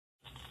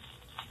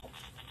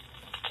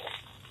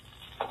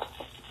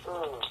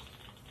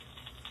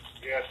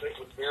Yes, it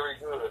was very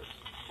good.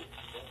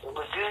 It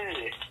was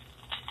good.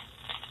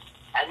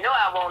 I know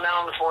I wasn't the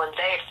only one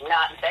there,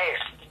 not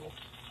there.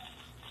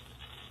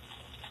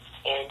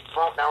 And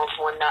wasn't the only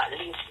one not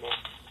listening.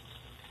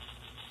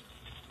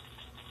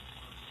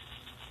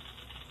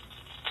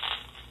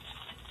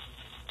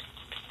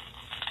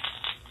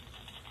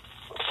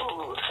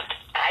 Ooh,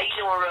 how you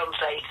doing, rubbing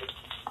faces?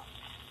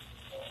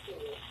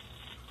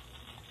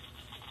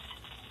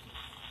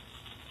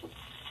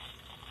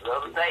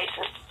 Rubbing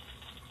faces?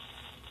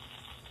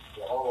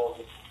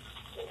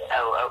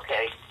 Oh,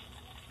 okay.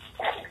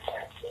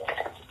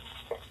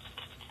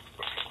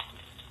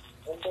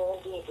 I'm doing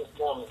good this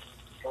morning.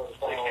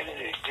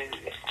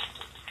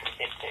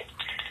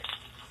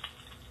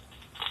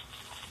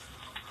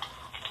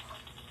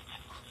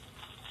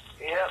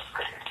 Yep.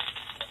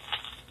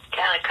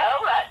 Kind of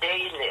cold out there,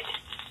 isn't it?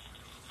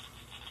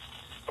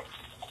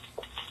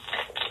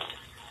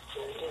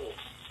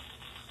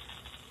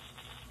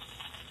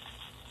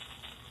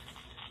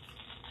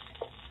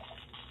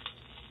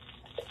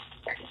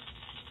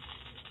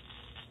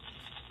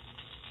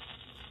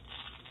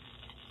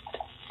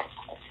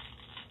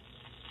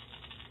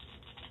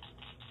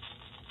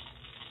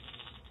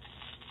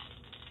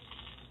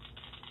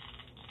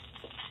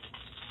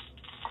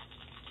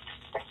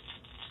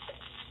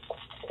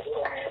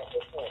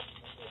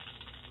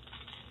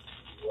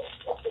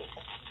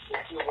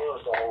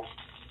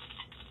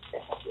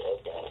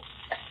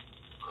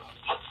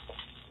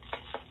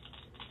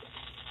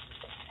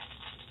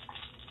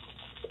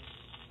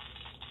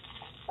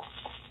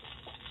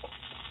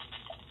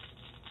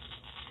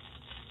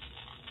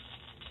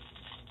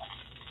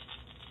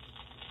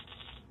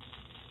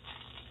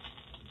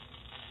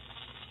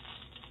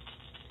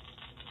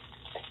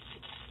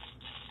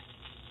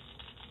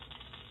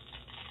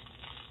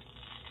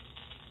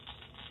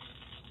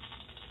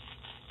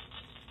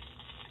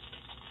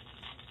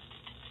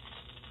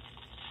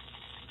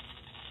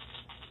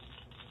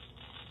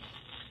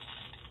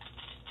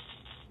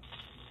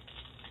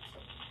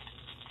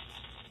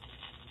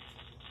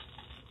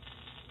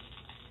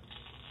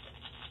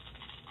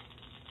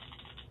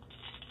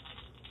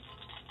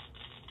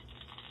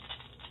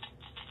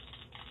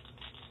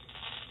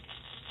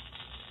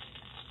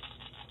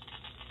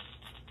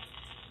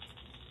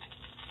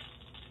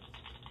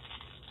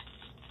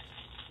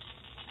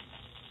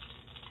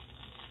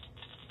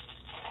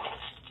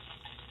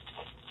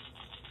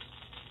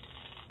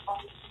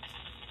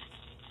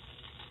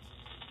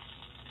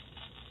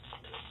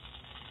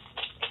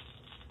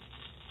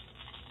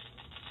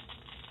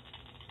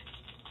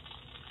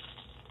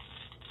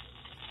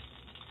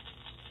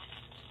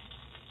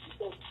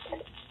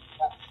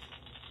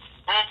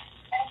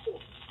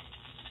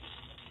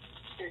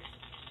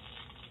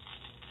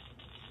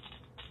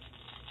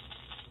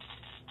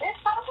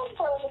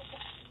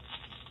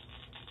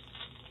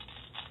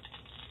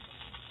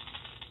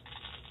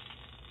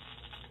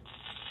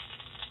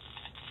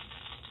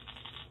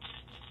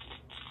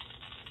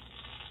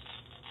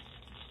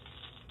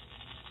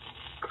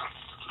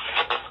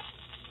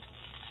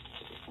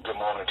 Good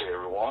morning to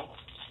everyone.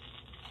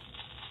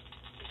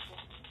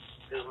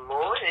 Good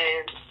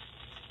morning.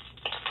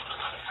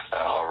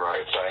 All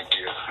right, thank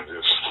you.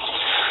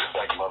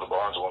 Thank you, Mother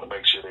Barnes. I want to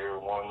make sure that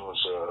everyone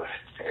was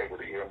able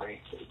to hear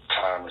me.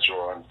 Time is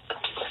drawing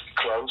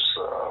close.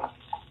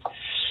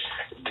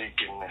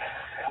 Deacon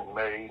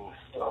May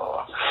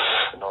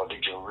and our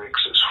Deacon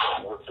Ricks is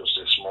with us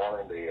this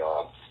morning. They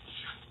are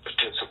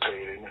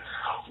participating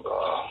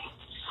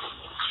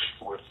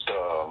with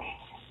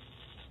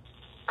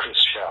Chris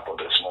Chapel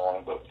this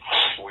morning, but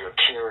we are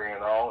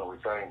carrying on, and we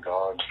thank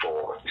God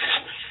for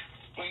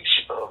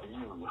each of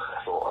you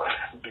for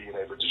being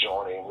able to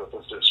join in with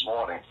us this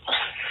morning.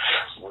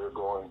 We're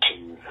going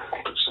to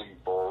proceed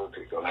forward.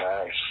 We're going to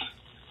ask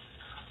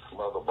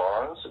Mother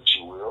Barnes, if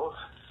you will,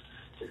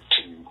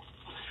 to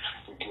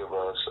give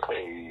us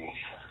a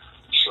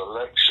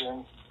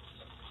selection,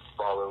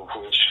 following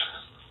which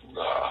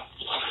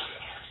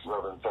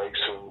Reverend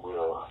Faison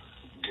will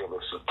give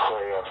us a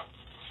prayer,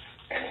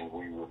 and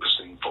we will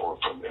proceed forward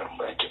from there.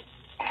 Thank you.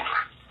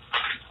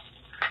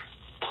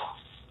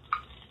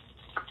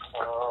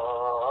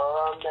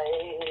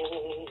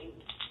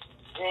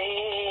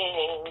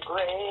 Amazing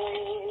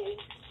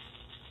grace,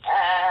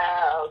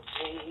 how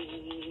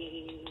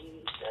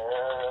sweet the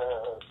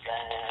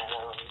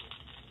sound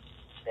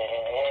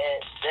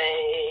that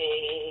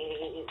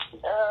saves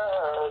a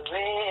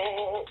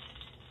wretch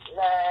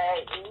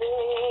like me.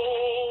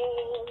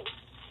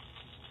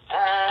 I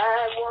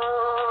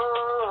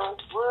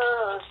once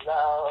was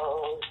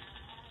lost,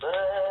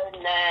 but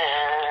now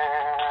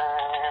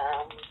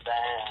I'm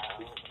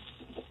found.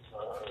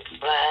 Was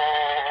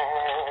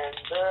blind,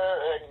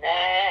 but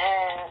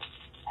now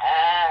I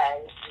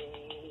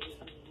see.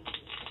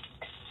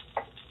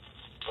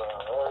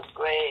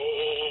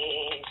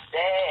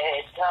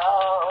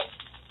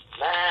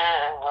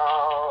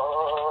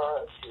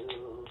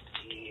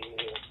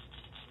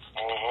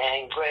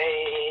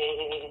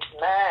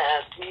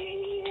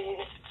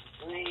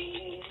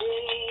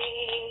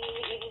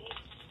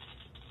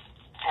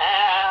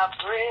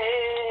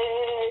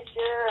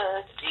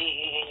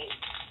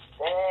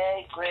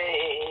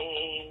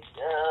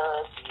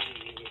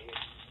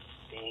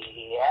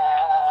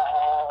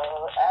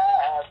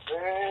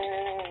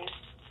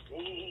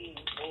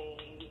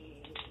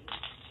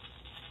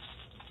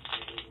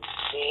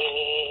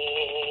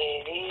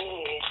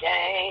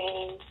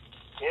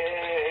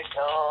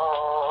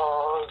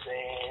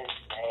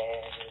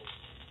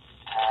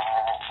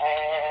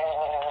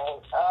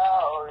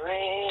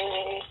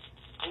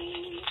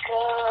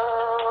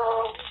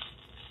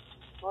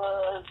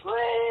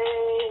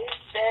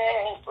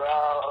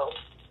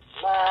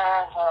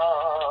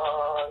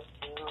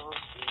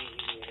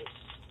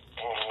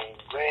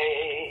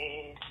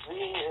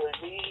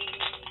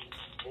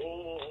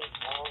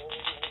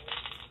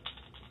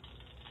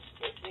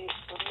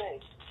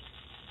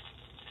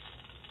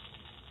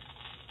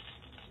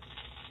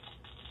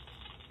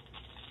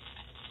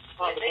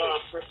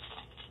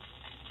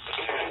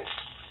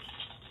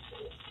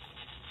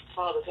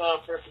 Father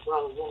God, first of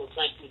all, we want to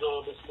thank you,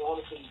 Lord, this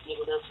morning for you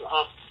giving us the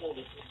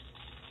opportunity to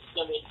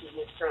come into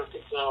this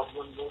perfect, God,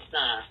 one more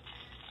time.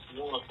 We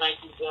want to thank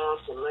you,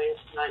 God, for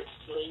last night's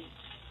sleep,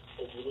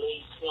 as you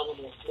laid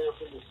someone and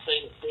slept in the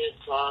state of bed,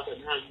 Father,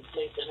 and how you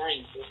placed an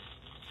angel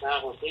by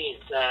our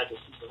bedside to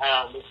keep an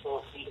eye on this 4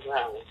 feet of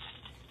ours.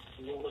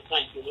 We want to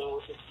thank you,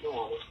 Lord, this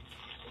morning.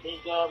 And then,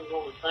 God, we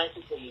want to thank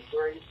you for your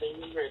grace and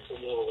your mercy,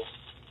 Lord.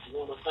 We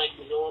want to thank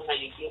you, Lord, how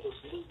you give us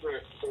new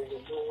mercy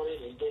every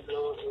morning and then,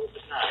 Lord,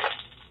 every night.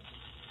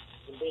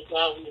 And then,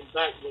 God, we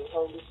invite your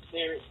Holy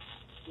Spirit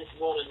this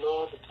morning,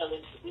 Lord, to come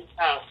into this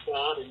house,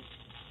 God, and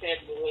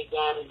have your way,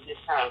 God, in this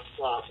house,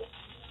 Father.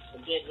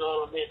 And then,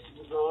 Lord, I'm asking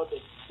you, Lord,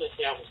 that you touch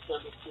our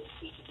Sunday school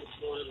teacher this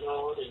morning,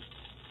 Lord, and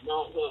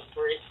anoint her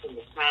fresh from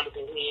the crown of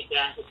her head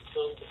down to the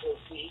soles of her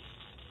feet.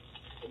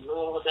 And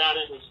Lord, down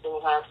in the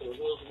storehouse of the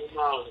wheels of the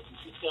knowledge, and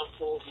she come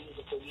forth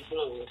even for your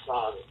glory,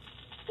 Father.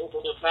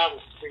 Open up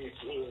our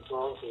spiritual ears,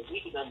 Lord, so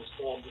we can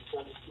understand this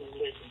Sunday school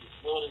lesson this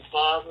morning,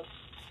 Father.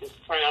 This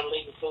prayer I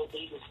lay before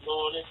thee this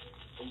morning.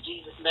 In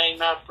Jesus'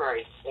 name I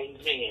pray.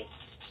 Amen.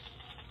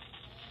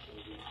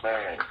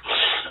 Amen.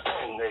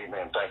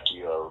 Amen. Thank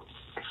you,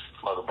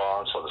 Mother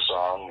Barnes, for the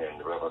song,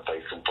 and Reverend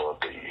Faison for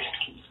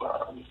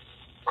the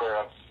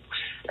prayer.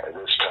 At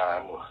this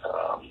time,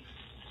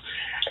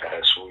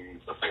 as we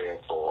prepare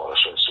for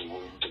Trustee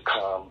Wooten to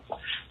come,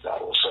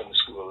 our Sunday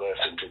school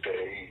lesson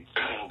today,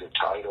 the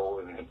title,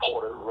 An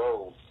Important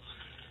Role,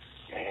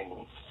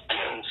 and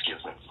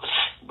excuse me,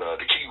 the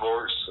key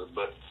words,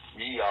 but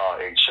ye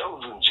are a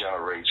chosen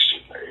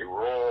generation, a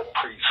royal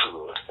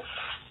priesthood,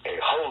 a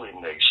holy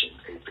nation,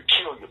 a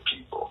peculiar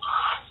people,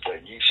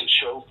 that ye should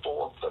show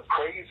forth the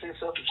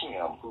praises of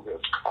him who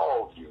has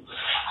called you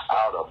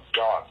out of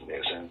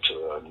darkness into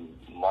a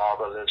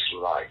marvelous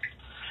light.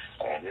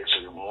 And it's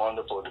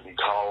wonderful to be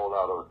called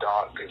out of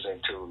darkness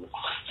into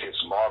his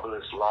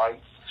marvelous light,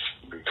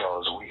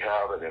 because we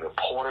have an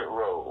important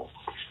role.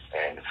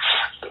 And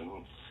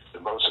the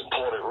most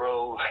important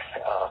role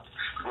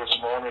this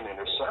morning in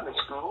the Sunday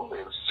school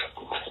is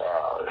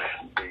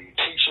the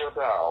teacher of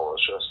the hour,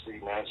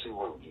 Trustee Nancy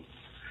Wooten.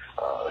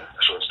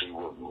 Trustee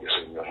Wooten,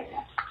 it's in your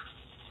hand.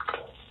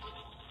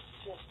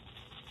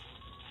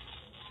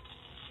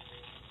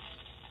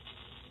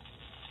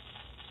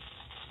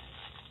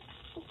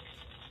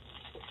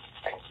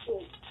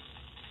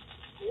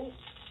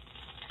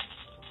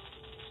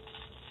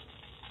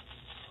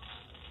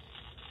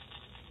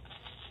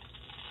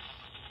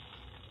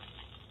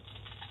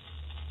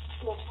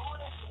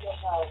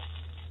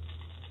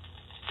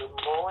 Good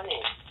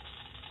morning.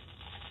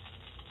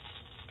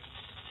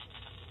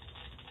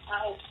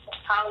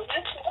 Our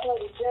lesson for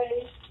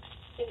today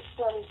is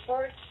from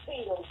 1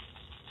 Peter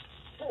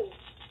 2,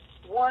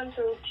 1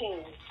 through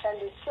 10. And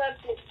the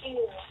subject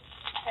is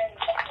an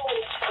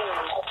Holy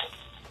Spirit.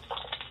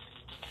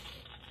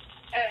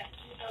 And,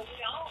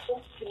 we all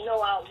want to know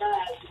our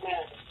lives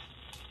matter.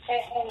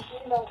 And it's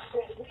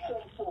really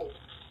important.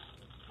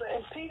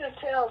 And Peter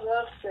tells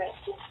us that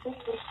if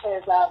Jesus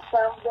as our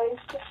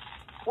foundation,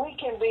 we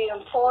can be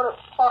important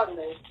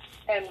partners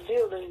in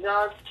building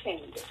God's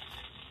kingdom.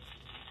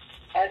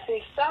 As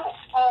he starts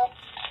off,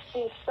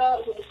 he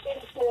starts with the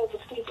tells the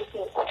people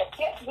to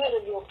get rid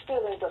of your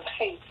feelings of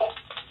hate,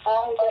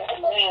 all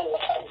that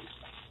malice,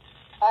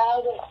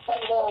 all that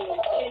condemn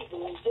and envy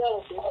and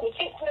jealousy. So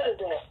get rid of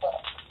that.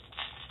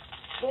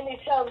 Then he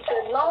tells us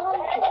that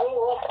long to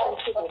grow up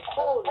into the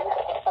fullness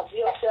of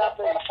your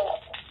salvation.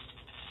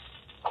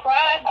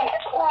 Cry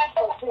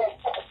for this,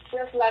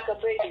 just like a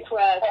baby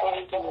cries for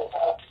his milk.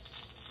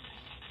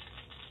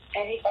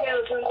 And he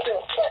tells them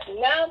that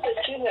now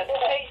that you have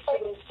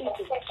tasted and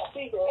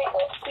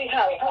see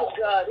how good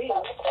God is,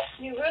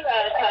 you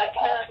realize how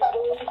kind of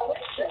those who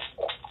listen.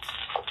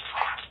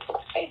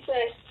 He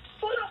says,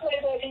 put away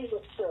that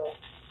evil stuff.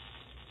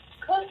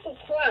 Come to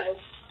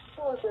Christ,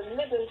 who is the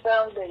living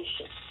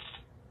foundation,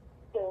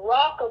 the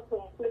rock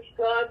upon which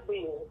God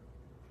builds.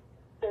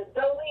 That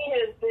though he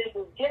has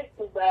been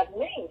rejected by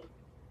men,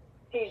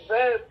 he's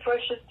very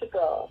precious to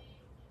God,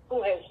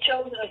 who has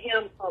chosen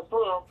him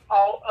above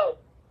all others.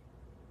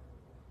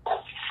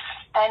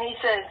 And he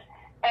says,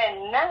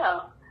 and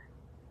now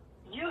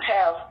you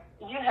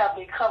have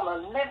become a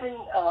living,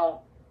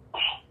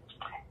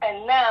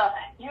 and now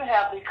you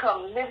have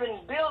become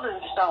living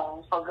building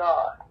stones for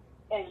God,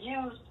 and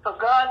for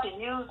God to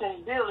use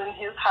in building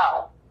his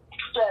house.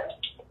 So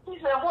he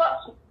said,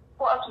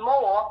 what's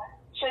more,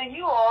 so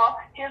you are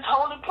his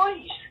holy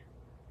priest.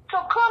 So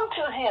come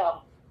to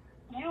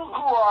him, you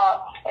who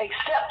are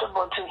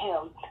acceptable to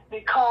him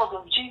because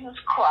of Jesus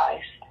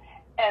Christ,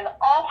 and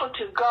offer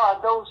to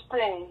God those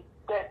things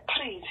that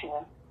please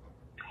him.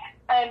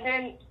 And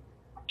then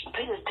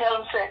Peter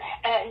tells him,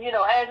 and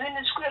as in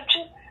the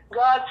scripture,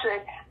 God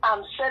said,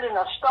 I'm setting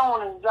a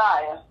stone in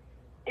Zion.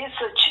 It's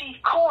a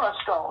chief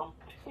cornerstone.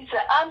 He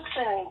said, I'm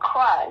sending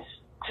Christ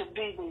to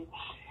be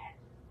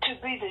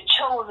the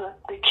chosen,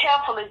 the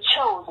carefully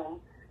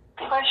chosen,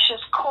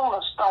 precious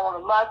cornerstone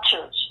of my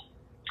church.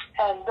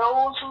 And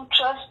those who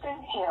trust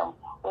in him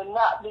will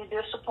not be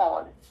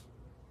disappointed.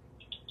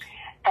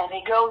 And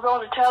he goes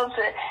on to tell them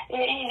that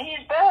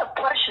he's very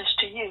precious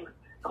to you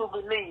who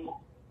believe.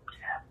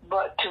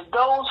 But to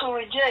those who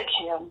reject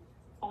him,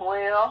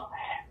 well,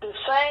 the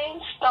same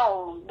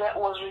stone that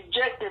was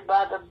rejected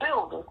by the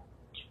builder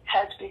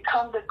has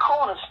become the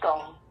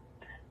cornerstone,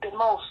 the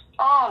most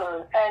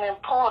honored and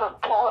important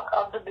part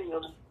of the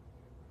building.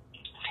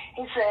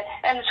 He said,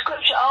 and the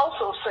scripture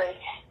also says,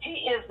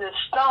 he is the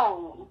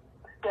stone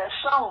that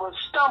some will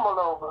stumble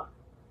over,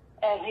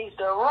 and he's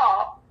the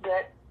rock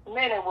that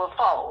many will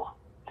fall,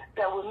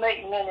 that will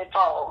make many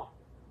fall.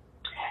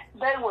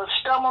 They will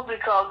stumble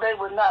because they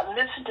will not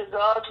listen to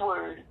God's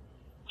word,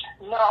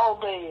 nor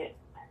obey it.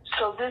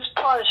 So this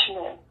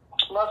punishment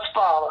must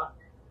follow.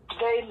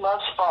 They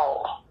must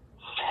fall.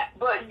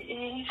 But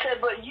he said,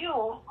 but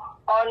you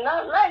are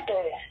not like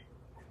that,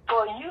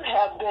 for you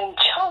have been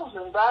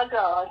chosen by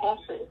God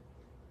himself.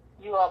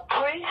 You are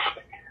priests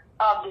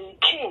of the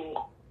King,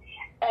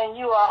 and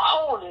you are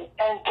holy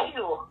and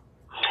pure.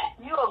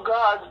 You are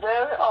God's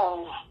very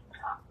own.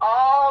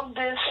 All of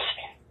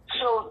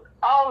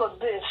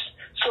this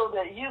so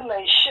that you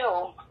may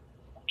show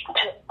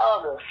to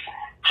others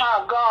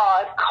how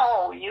God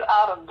called you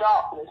out of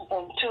darkness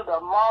into the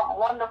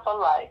wonderful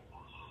light.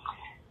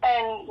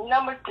 And in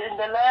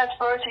the last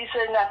verse, he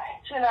said,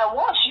 now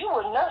once you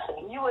were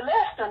nothing, you were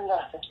less than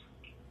nothing.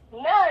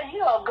 Now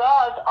you are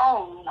God's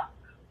own.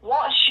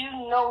 Once you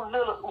didn't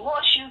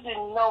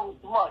know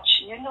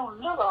much, you knew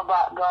little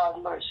about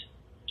God's mercy.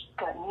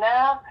 But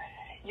now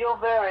your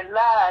very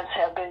lives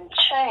have been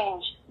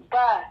changed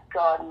by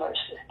God's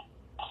mercy.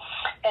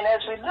 And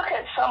as we look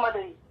at some of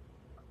the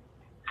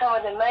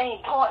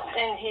main points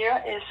in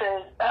here, it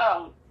says,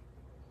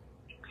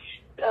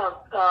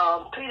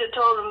 Peter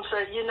told him,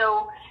 said,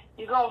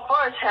 you're going to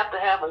first have to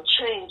have a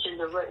change in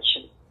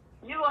direction.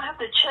 You're going to have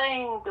to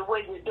change the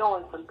way you're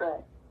doing some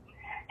things.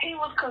 He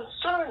was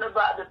concerned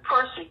about the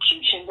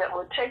persecution that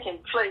was taking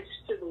place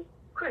to the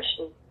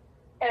Christians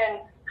and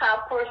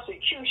how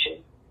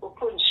persecution was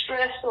putting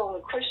stress on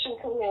the Christian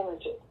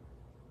community.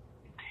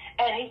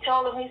 And he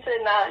told him, he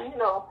said, now,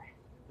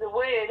 the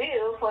way it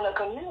is when a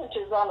community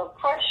is under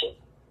pressure,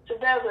 so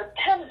there's a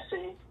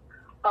tendency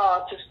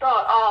to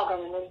start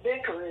arguing and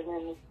bickering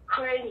and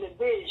creating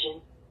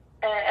division.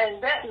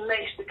 And that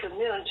makes the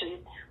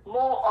community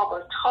more of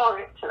a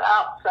target to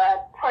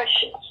outside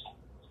pressures.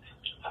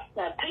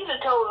 Now, Peter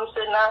told him,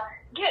 said, now,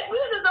 get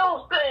rid of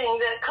those things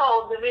that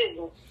cause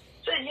division.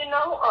 Said,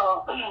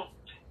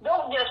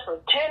 don't just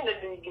pretend to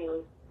be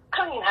good.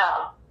 Clean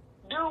house.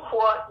 Do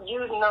what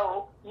you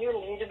know you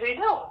need to be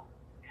doing.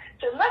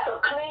 So make a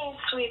clean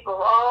sweep of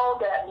all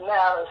that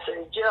malice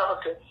and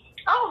jealousy,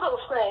 all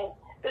those things,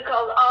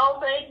 because all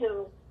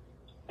those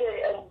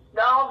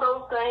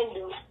things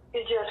do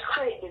is just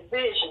create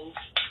divisions,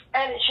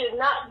 and it should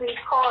not be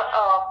part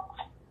of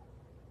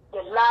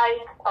the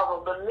life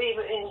of a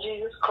believer in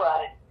Jesus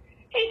Christ.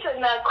 He said,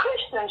 now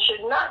Christians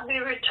should not be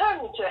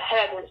returning to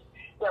habits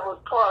that was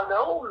part of the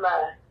old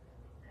life,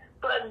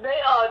 but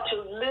they are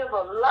to live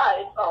a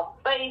life of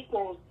faith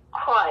in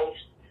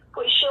Christ,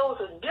 which shows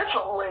a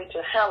different way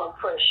to handle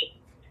pressure.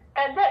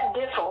 And that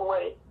different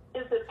way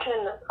is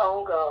dependent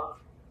on God.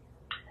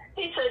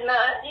 He said,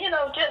 now,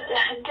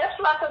 just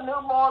like a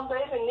newborn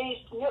baby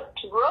needs milk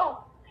to grow,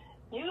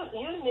 you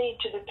need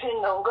to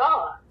depend on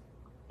God,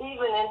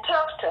 even in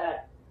tough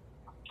times.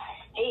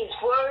 He's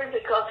worried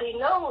because he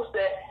knows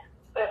that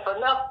if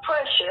enough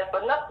pressure,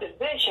 if enough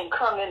division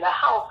come in the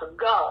house of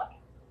God,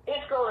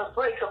 it's going to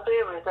break up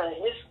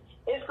everything.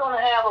 It's going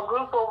to have a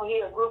group over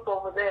here, a group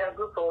over there, a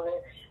group over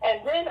there.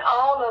 And then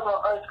all of them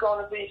are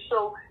going to be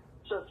so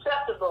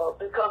susceptible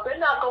because they're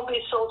not going to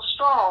be so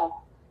strong.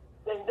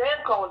 Then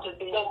they're going to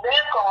be just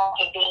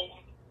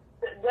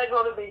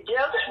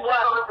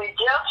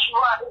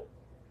right.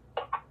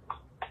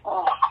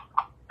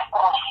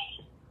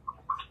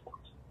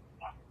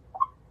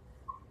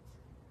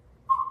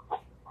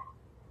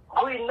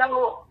 We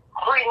know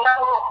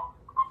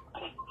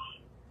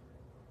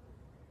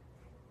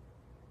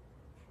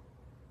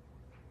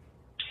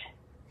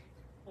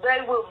they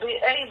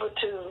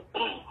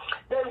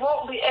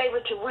won't be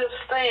able to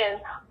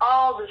withstand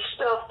all the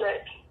stuff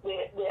that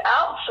the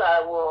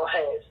outside world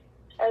has.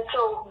 And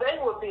so they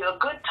will be a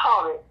good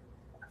target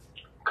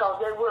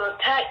because they will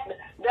attack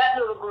that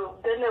little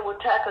group, then they will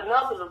attack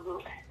another little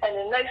group, and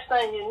the next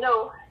thing you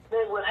know,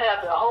 they will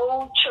have the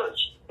whole church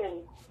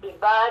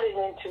divided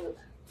into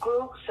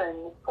groups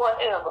and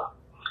whatever.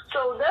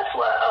 So that's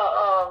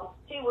what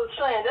he was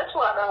saying. That's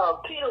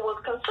what Peter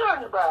was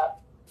concerned about.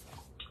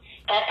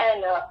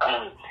 And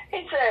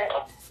he said,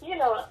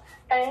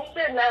 and he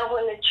said, now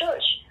when the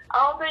church,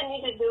 all they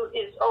need to do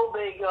is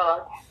obey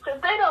God,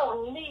 because they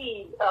don't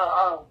need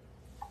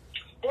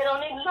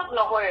look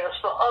nowhere else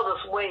for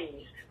others'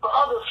 ways, for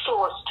other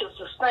sources to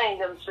sustain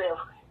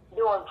themselves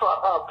during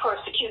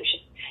persecution.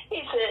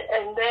 He said,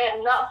 and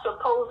they're not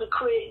supposed to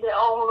create their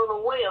own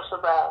little way of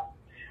survival.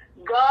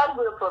 God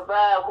will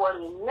provide what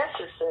is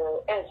necessary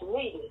as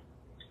needed,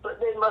 but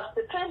they must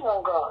depend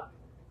on God.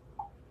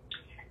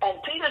 And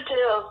Peter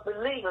tells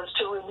believers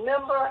to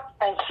remember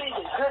and see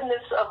the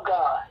goodness of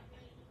God.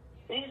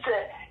 He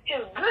said,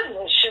 his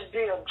goodness should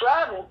be a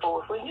driving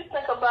force. When you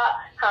think about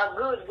how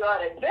good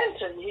God had been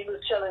to you, he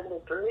was telling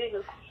the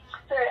believers,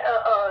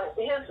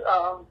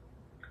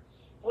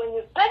 when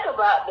you think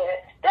about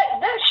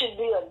that should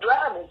be a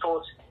driving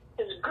force.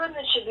 His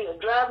goodness should be a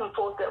driving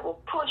force that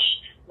will push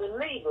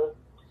believers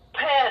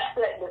past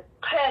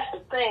the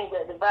things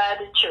that divide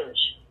the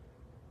church.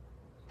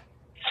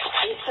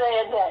 He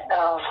said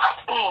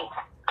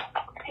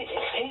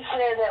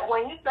that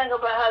when you think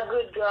about how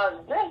good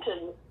God's been to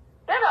you,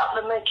 that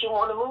ought to make you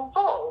want to move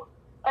forward.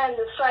 And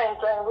the same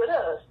thing with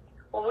us.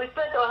 When we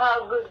think of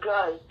how good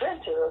God has been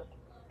to us,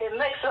 it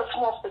makes us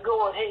want to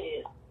go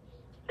ahead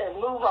and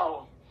move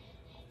on.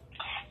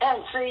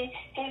 And see,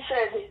 he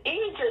said the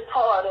easy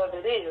part of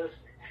it is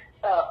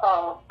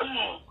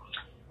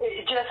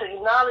just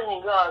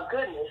acknowledging God's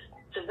goodness.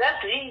 So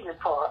that's the easy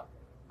part.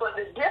 But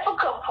the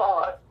difficult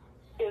part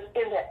is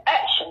in the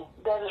action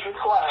that is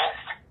required.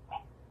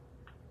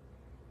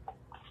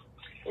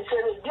 He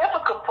said the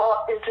difficult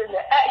part is in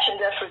the action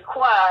that's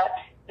required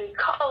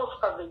because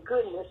of the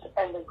goodness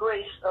and the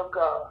grace of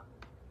God.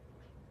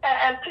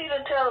 And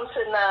Peter tells him,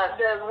 said, now,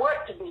 there's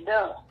work to be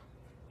done.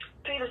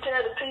 Peter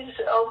said,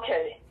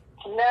 okay,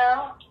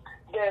 now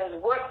there's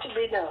work to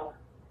be done.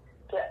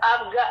 So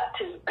I've got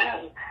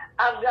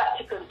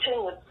to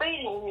continue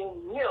feeding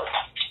you milk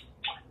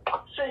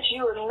since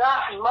you are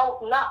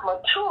not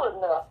mature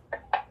enough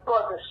for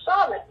the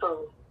solid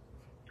food.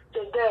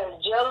 That there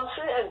is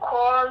jealousy and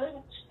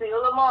quarreling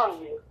still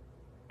among you.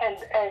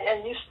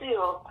 And you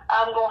still,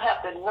 I'm going to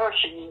have to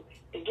nurture you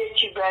to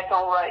get you back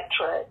on right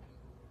track.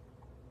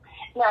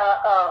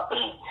 Now,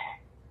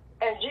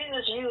 and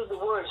Jesus used the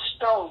word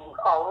stone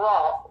or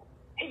rock.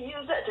 He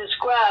used that to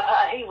describe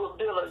how he would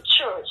build a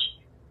church.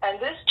 And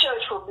this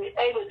church will be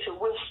able to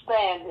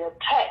withstand the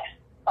attacks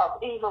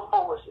of evil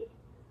forces.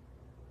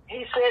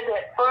 He said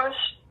that first,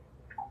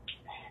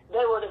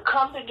 they were to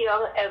come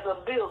together as a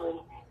building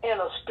in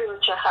a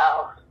spiritual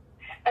house.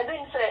 And then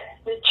he said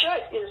the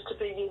church is to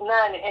be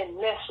united in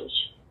message,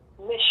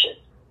 mission,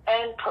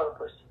 and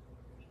purpose.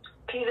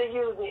 Peter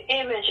used the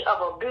image of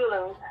a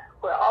building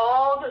where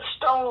all the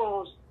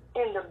stones,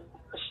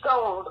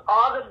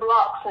 all the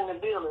blocks in the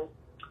building,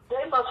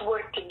 they must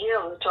work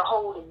together to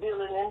hold the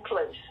building in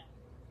place.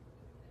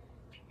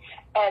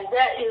 And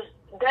that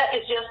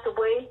is just the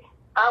way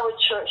our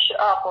church should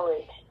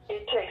operate.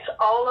 It takes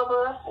all of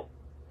us,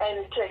 and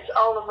it takes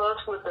all of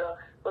us with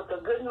a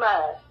good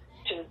mind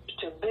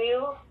to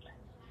build,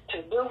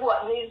 to do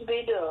what needs to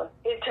be done.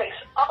 It takes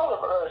all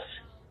of us,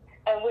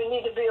 and we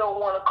need to be on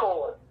one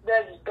accord.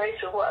 That is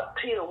basically what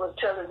Peter was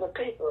telling the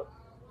people.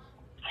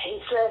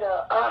 He said,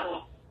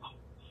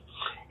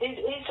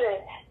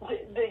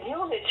 the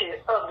unity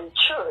of the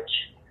church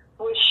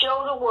will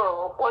show the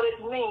world what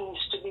it means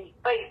to be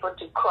faithful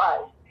to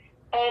Christ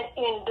and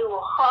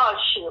endure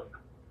hardship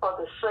for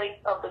the sake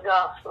of the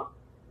gospel.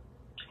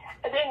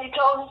 And then he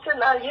told him, he said,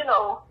 now, you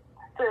know,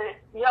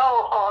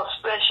 y'all are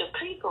special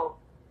people.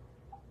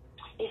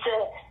 He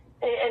said,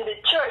 and the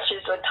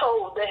churches are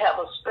told they have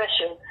a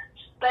special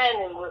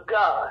standing with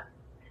God.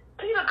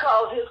 Peter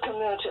calls his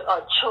community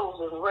a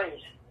chosen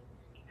race.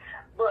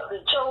 But the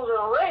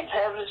chosen race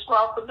has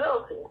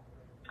responsibility,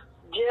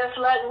 just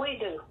like we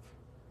do,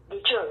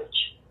 the church.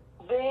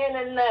 Then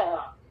and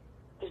now,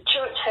 the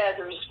church has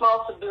the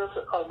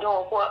responsibility of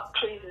doing what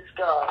pleases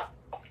God.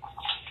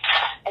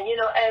 And you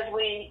know, as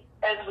we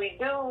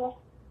do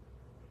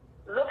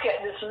look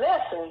at this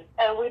lesson,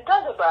 and we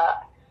think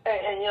about,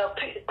 and you know,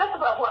 think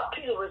about what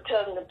Peter was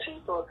telling the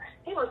people.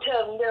 He was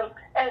telling them,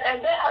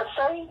 and that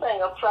same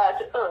thing applies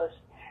to us.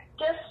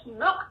 Just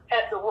look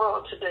at the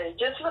world today.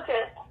 Just look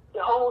at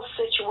the whole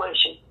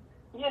situation.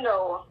 You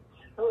know,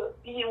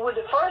 with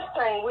the first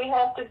thing we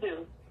have to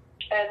do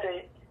as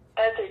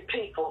a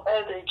people,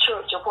 as a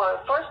church, or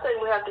what, the first thing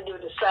we have to do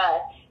is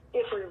decide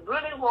if we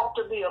really want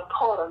to be a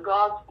part of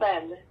God's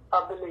family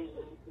of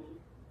believers.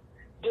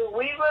 Do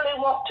we really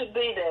want to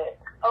be that?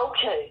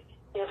 Okay,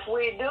 if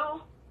we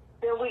do,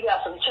 then we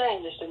got some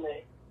changes to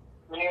make.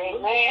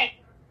 Amen.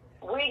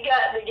 We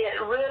got to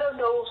get rid of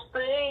those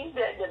things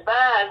that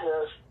divide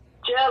us: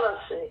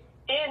 jealousy,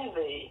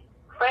 envy,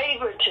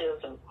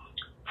 favoritism,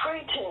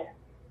 pretense.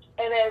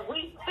 And as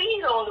we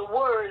feed on the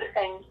word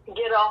and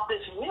get off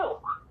this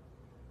milk,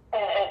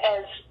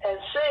 as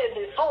said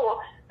before,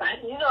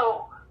 you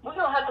know, we're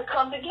going to have to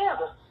come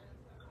together.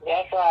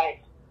 That's right.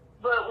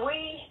 But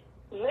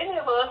many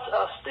of us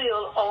are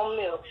still on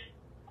milk.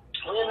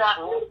 We're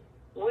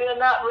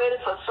not ready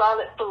for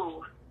solid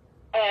food.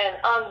 And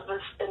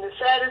the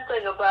saddest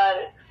thing about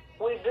it,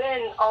 we've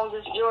been on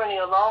this journey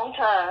a long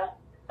time,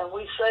 and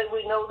we say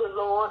we know the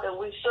Lord and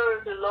we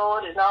serve the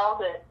Lord and all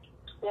that.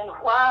 Then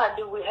why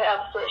do we have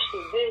such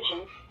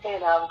division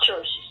in our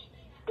churches?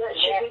 That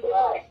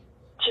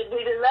should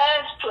be the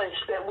last place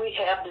that we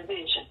have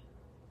division.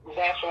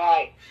 That's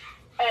right.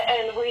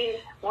 And as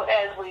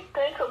we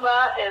think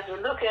about, as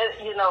we look at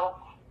it, you know,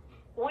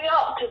 we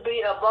ought to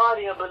be a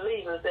body of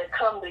believers that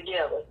come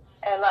together.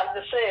 And like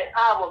I said,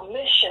 our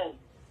mission,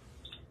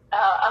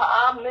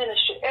 our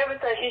ministry,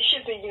 everything, it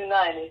should be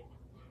united.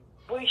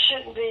 We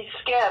shouldn't be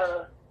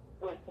scattered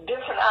with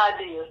different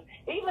ideas.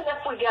 Even if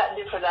we got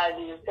different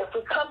ideas, if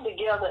we come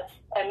together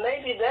and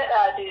maybe that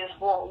ideas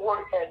won't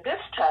work at this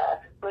time,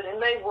 but it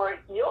may work,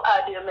 your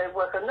idea may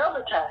work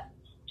another time.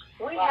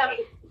 We have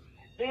to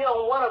be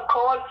on one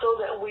accord so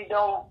that we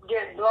don't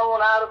get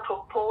blown out of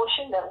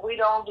proportion, that we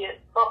don't get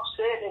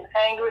upset and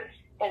angry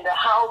in the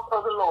house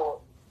of the Lord.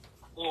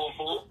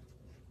 Mm-hmm.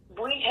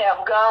 We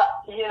have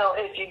got,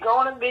 if you're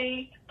going to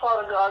be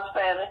part of God's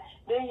family,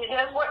 then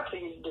there's work for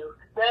you to do.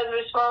 There's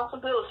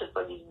responsibility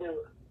for you to do.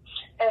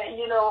 And,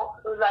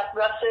 like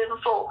I said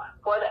before,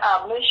 what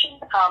our mission,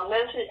 our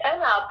message,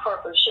 and our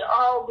purpose should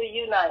all be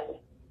united.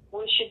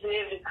 We should be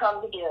able to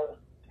come together.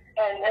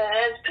 And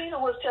as Peter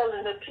was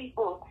telling the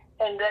people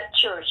in that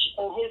church,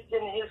 in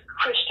his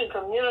Christian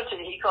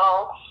community, he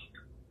called,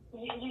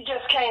 you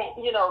just can't,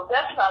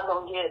 that's not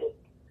going to get it.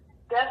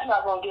 That's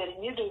not going to get it.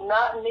 You do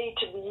not need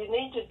to be, you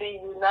need to be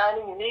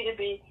united. You need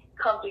to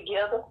come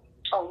together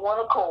on one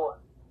accord.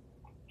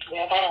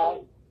 Yeah.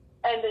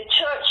 And the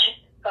church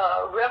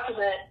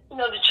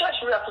the church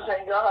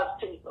represents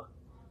God's people.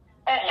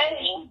 And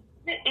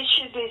it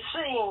should be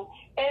seen,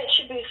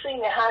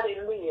 in how they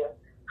live,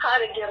 how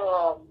they get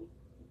along.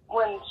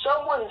 When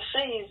someone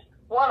sees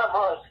one of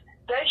us,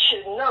 they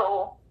should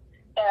know,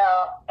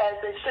 as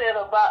they said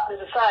about the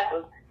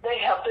disciples, they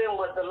have been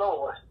with the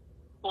Lord.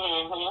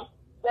 Mm-hmm.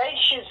 They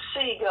should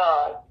see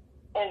God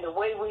in the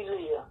way we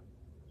live.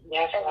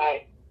 That's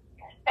right.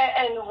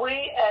 And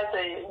we as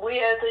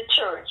a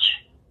church,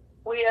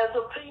 we as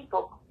a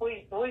people,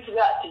 we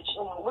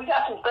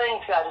got some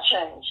things got to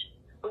change.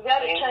 We got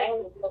to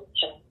change the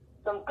direction.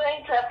 Some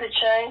things have to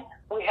change.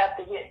 We have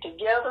to get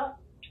together.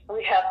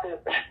 We have to,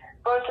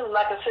 first,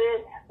 like I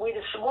said,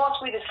 once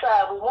we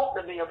decide we want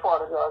to be a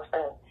part of God's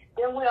family,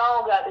 then we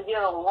all got to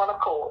get on one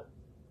accord.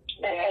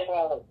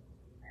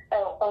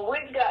 And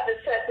we've got to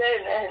sit there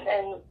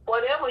and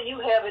whatever you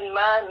have in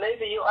mind,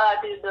 maybe your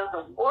idea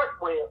doesn't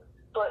work well,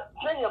 but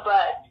think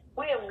about it.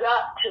 We have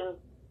got to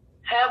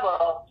have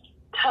a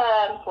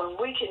time when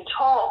we can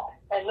talk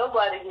and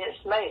nobody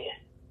gets mad.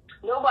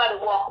 Nobody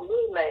walks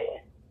away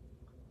mad.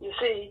 You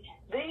see,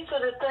 these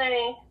are the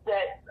things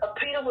that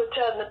Peter was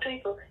telling the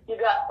people. You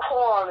got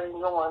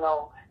quarreling going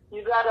on.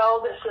 You got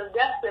all this, so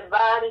that's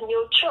dividing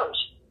your church.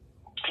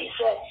 He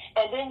said,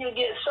 and then you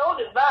get so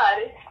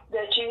divided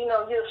that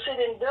you'll sit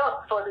and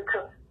duck for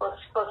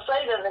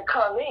Satan to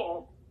come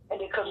in, and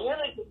the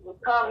community will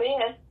come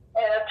in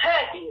and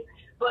attack you.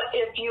 But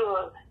if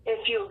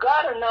you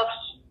got enough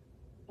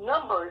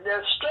numbers,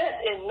 there's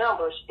strength in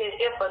numbers.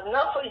 If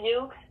enough of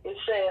you is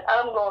saying,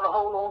 I'm going to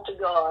hold on to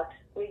God,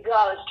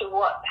 regardless to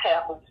what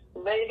happens.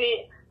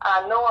 Maybe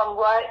I know I'm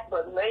right,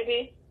 but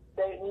maybe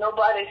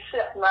nobody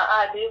accepts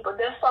my idea, but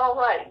that's all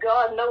right.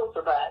 God knows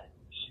about it.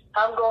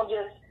 I'm going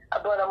to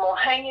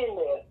hang in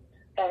there.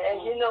 And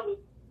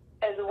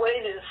as the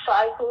way the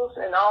disciples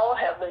and all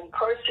have been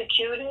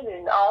persecuted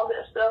and all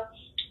that stuff,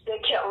 they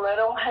kept right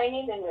on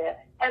hanging in there.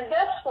 And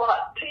that's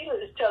what Peter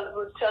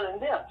was telling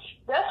them.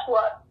 That's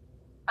what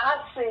I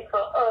see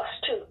for us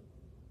too.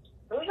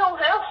 We're going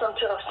to have some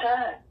tough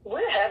times.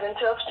 We're having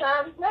tough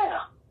times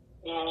now.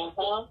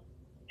 Mm-hmm.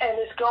 And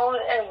it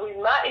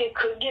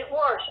could get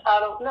worse. I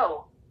don't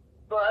know.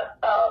 But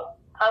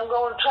I'm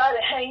going to try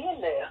to hang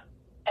in there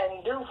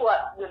and do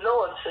what the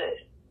Lord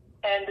said.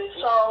 And the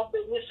song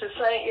that used to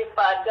sing, if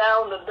I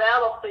down the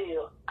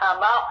battlefield,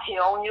 I'm out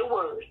here on your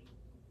word.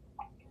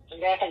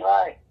 That's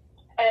right.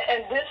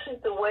 And this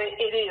is the way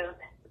it is.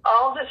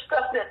 All this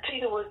stuff that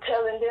Peter was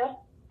telling them,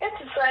 it's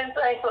the same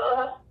thing for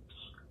us.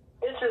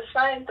 It's the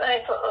same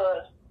thing for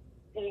us.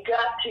 You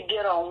got to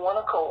get on one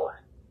accord.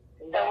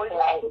 And we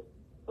got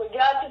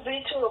to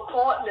be to a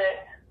point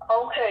that,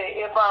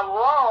 okay, if I'm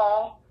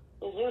wrong,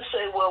 and you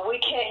say, well, we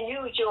can't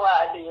use your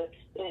idea,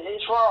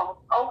 it's wrong.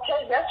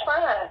 Okay, that's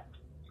fine.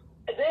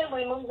 And then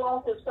we move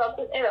on to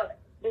something else,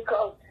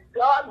 because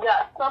God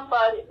got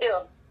somebody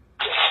else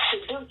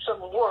to do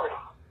some work.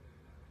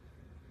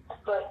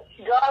 But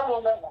God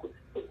wants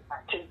us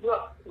to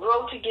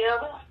grow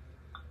together.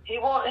 He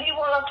wants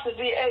us to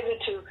be able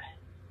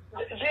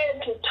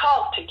to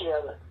talk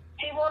together.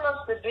 He wants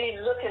us to be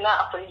looking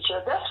out for each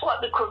other. That's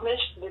what the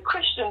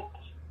Christian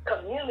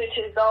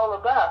community is all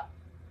about.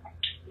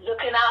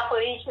 Looking out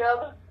for each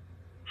other,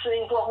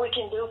 seeing what we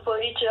can do for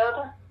each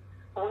other.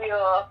 We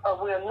are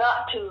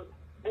not to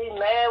be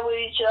mad with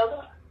each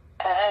other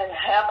and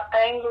have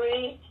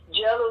angry,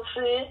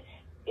 jealousy,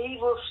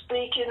 evil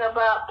speaking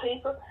about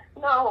people.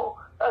 No,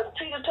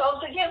 Peter told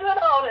us to get rid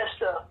of all that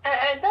stuff.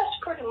 And that's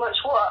pretty much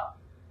what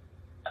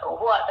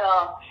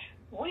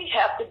we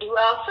have to do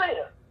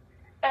ourselves.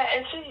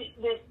 And see,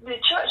 the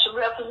church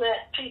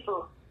represents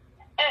people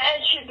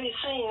and should be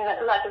seen,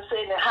 like I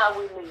said, in how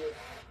we live.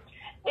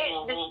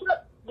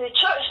 The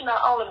church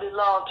not only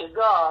belongs to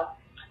God,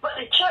 but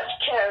the church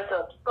carries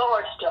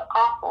authority to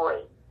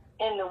operate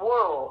in the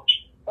world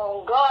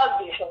on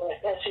God's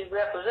behalf as His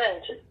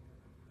representative.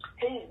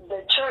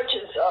 The church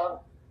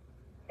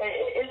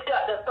it's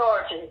got the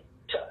authority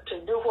to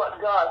do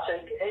what God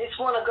says. It's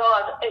one of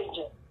God's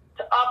agents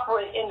to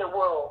operate in the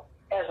world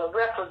as a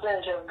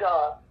representative of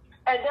God.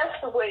 And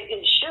that's the way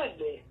it should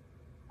be.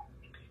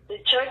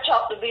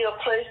 be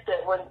a place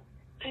that when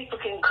people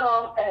can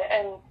come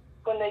and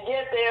when they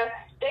get there,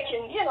 they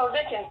can,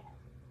 they can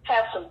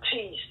have some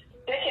peace.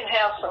 They can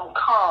have some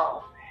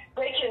calm.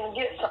 They can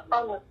get some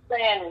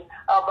understanding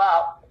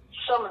about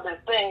some of the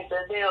things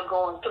that they are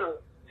going through.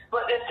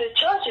 But if the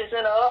church is in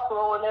an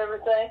uproar and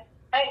everything,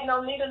 ain't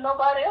no need of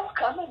nobody else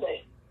coming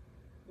there.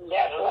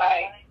 That's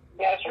right.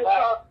 That's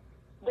right.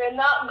 They're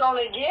not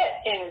going to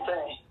get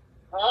anything.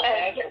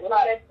 And when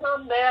they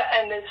come there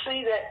and they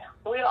see that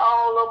we're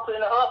all up in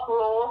an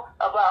uproar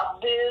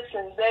about this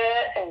and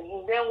that,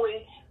 and then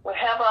we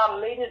have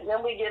our meetings,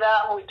 then we get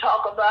out and we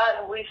talk about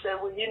it, and we say,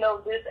 well,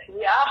 this,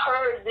 I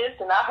heard this,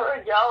 and I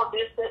heard y'all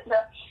this, that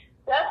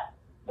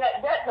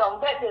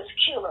just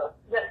kill us.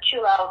 That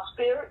kill our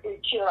spirit,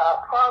 it kill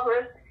our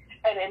progress,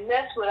 and it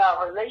mess with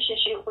our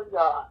relationship with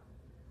God.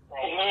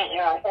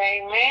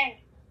 Amen.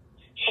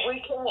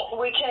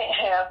 We can't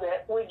have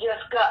that. We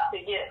just got to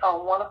get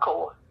on one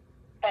accord.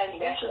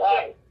 And that's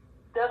right.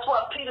 That's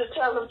what Peter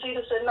tells them.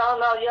 Peter said, no,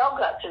 y'all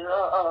got to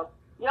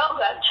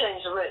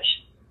change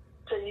direction.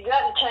 So you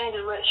got to change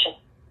direction.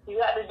 You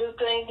got to do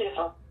things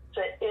different.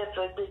 So if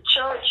the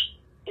church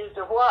is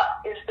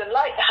it's the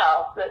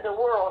lighthouse that the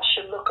world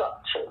should look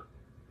up to.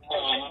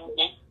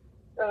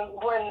 And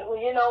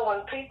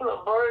when people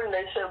are burdened,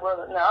 they say,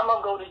 well, now I'm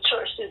going to go to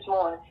church this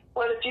morning.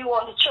 Well, if you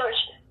want to church,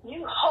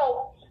 you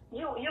hope,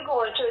 you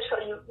go to church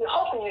because you're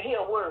hoping you hear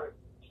a word.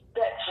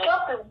 That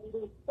something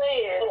will be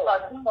said or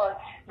done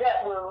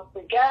that will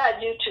guide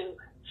you to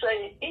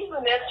say,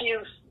 even if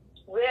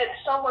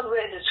someone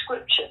read the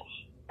scripture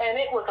and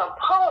it was a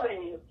part of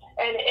you,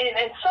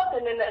 and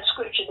something in that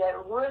scripture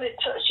that really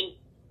touched you,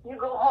 you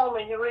go home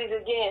and you read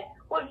it again.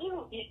 Well,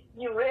 you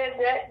read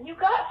that, you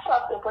got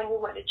something when you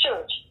went to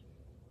church.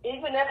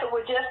 Even if it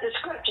was just the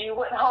scripture, you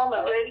went home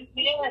and read it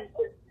again.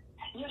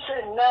 You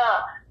said,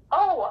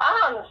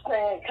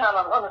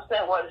 I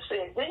understand what it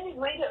says. Then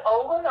you read it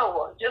over and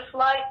over. Just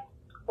like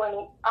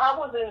when I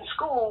was in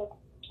school,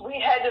 we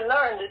had to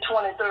learn the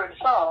 23rd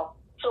Psalm.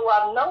 So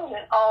I've known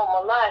it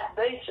all my life,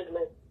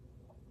 basically.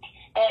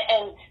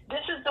 And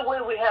this is the way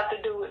we have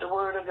to do with the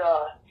Word of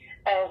God.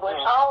 And when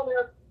all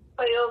else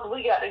fails,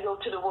 we got to go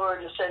to the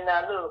Word and say,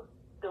 now look,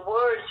 the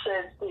Word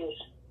says this.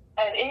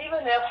 And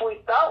even if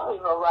we thought we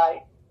were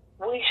right,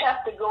 we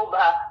have to go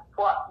by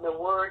what the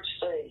Word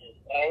says.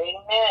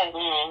 Amen.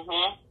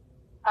 Mm-hmm.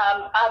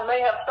 I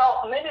may have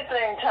thought many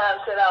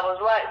times that I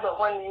was right, but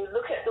when you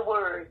look at the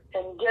Word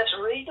and just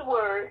read the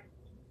Word,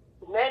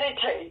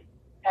 meditate,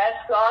 ask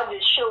God to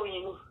show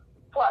you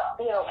what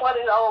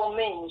it all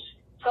means.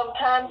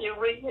 Sometimes you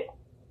read it,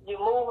 you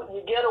move,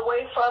 you get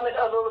away from it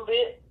a little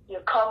bit, you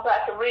come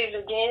back and read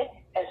it again,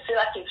 and see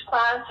like you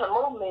find some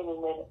more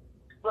meaning in it.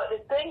 But the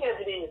thing of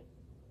it is,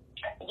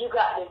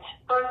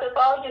 first of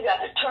all, you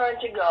got to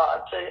turn to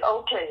God. Say,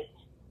 okay,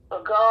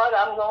 for God,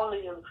 I'm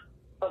going to live.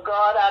 For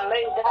God, I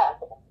may die.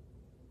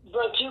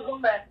 But you're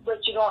gonna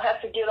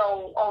have to get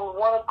on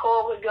one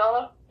accord with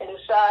God and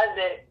decide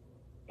that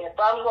if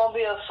I'm gonna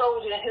be a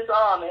soldier in His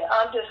army,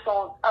 I'm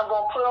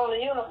gonna put on the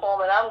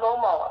uniform and I'm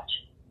gonna march.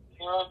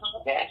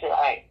 Mm-hmm. That's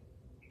right.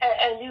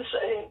 And you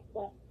say,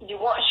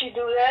 once you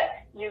do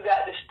that, you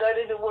got to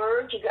study the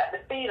Word. You got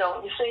to feed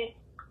on it. You see,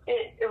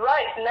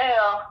 right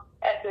now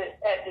at the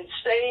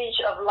stage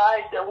of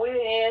life that we're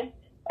in,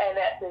 and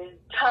at the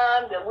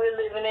time that we're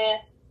living in,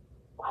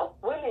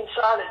 we need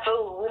solid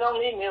food. We don't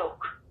need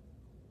milk.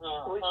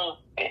 Mm-hmm.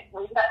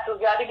 We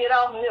got to get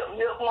off milk.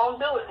 Milk won't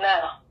do it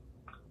now.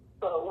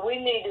 So we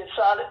need the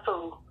solid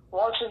food.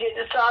 Once we get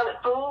the solid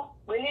food,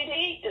 we need to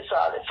eat the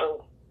solid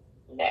food.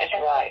 That's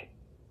right.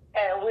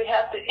 And we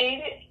have to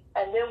eat it,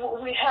 and then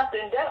we have to.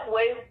 In that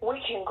way,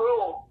 we can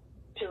grow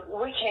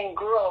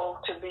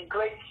to be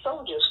great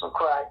soldiers for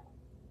Christ.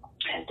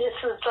 And this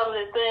is some of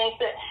the things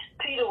that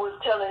Peter was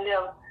telling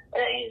them.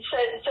 He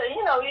said,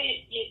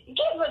 you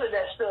get rid of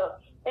that stuff.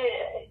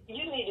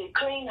 You need a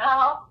clean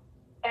house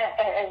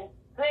and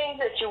things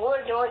that you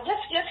were doing.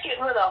 Just get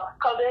rid of,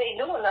 because they ain't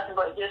doing nothing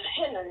but just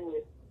hindering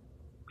you.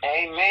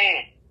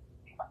 Amen.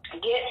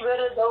 Get rid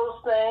of those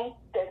things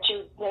that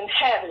you've been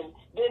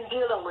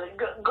dealing with.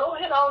 Go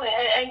ahead on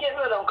and get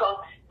rid of them, because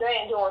they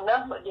ain't doing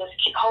nothing but just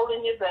keep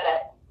holding you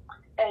back.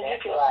 And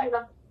that's you can,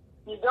 right.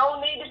 You don't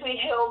need to be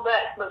held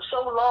back for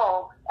so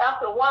long.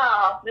 After a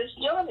while, this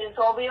journey is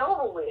going to be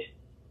over with.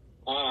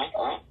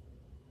 Mm-hmm.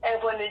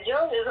 And when the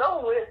journey is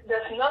over with,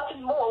 there's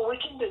nothing more we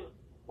can do.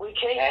 We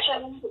can't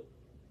change it.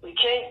 We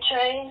can't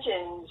change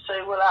and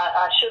say, well,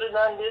 I should have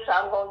done this,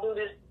 I'm going to do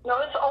this. No,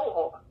 it's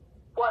over.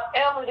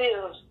 Whatever it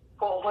is,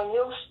 when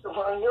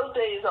your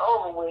days are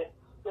over with,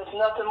 there's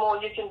nothing more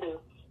you can do.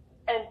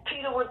 And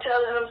Peter was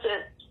telling them,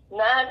 said,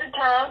 9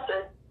 times,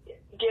 said,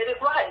 get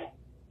it right.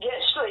 Get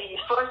straight.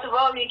 First of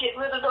all, you get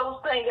rid of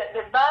those things that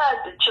divide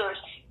the church.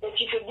 If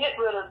you could get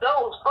rid of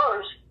those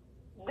first,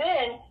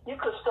 then you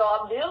could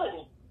start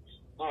building.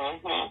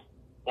 Mm-hmm.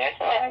 That's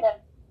right.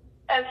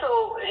 And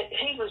so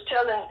he was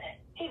telling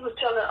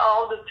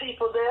all the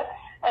people there,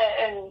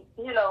 and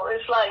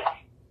it's like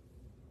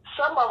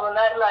some of them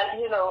act like,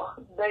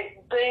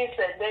 things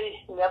that they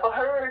never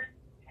heard,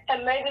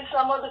 And maybe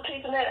some other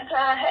people at the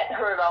time hadn't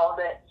heard all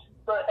that.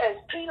 But as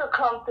Peter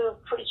come through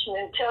preaching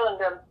and telling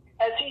them,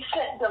 as he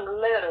sent them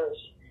letters,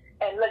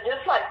 and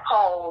just like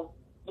Paul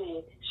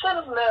did,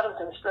 sent them letters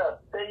and stuff,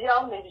 that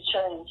y'all need to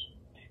change.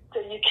 So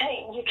you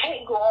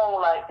can't go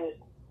on like this.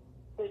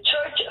 The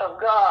church of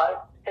God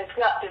has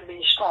got to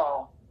be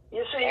strong.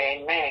 You see?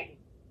 Amen.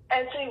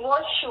 And see,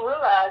 once you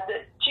realize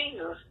that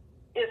Jesus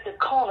is the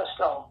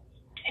cornerstone,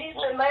 he's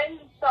the main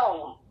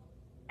stone,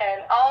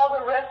 and all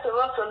the rest of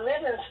us are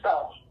living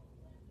stones.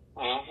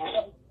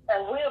 Mm-hmm.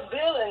 And we're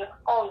building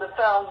on the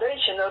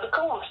foundation of the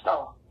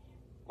cornerstone.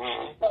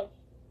 Mm-hmm.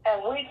 And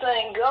we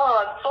thank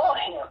God for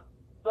him.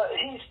 But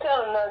he's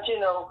telling us,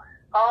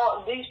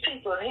 all these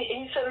people,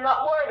 he said, I'm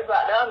not worried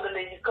about the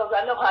unbelievers because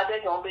I know how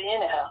they're going to be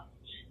anyhow.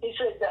 He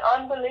said, the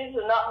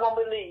unbelievers are not going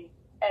to believe,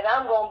 and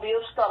I'm going to be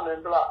a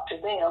stumbling block to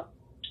them.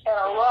 And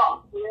a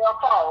rock will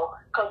fall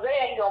because they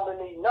ain't going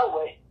to believe no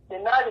way.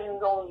 They're not even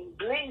going to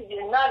believe.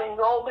 They're not even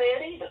going to obey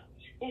it either.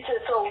 He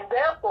said, so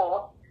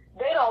therefore,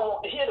 they don't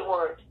want to hear the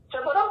word.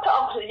 So, but I'm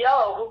talking to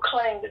y'all who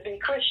claim to be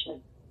Christians,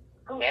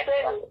 who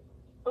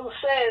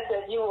says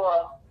that you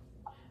are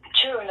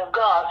children of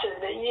God. So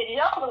that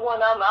y'all the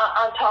one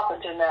I'm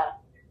talking to now.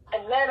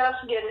 And let us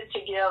get it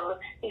together.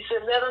 He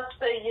said, let us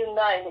stay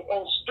united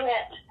in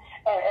strength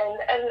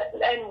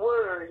and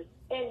word,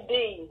 in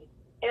deed,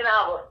 in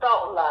our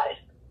thought life.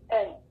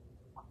 And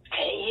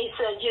he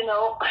said, he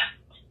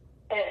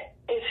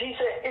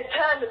said, it's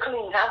time to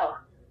clean house.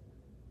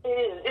 It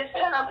is. It's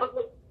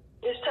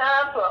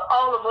time for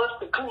all of us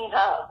to clean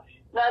house.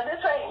 Now,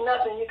 this ain't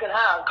nothing you can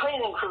hire a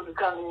cleaning crew to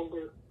come in and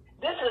do.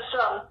 This is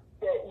something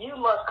that you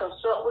must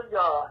consult with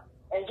God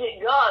and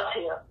get God's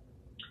help.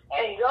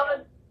 And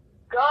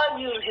God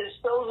used his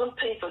chosen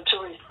people to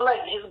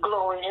reflect his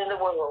glory in the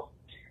world.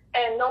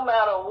 And no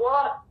matter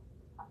what,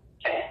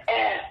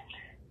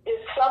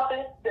 it's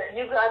something that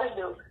you got to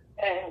do.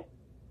 And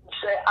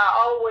I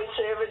always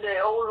say every day,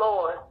 oh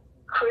Lord,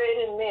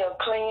 create in me a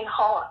clean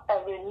heart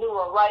and renew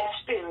a right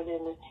spirit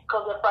in me.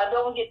 Because if I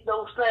don't get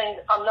those things,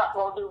 I'm not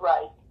going to do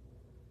right.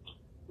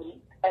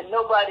 And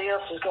nobody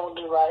else is going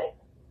to do right.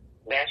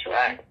 That's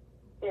right.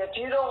 If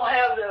you don't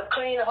have the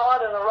clean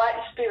heart and the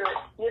right spirit,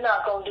 you're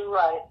not going to do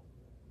right.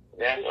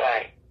 That's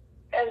right.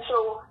 And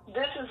so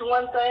this is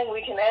one thing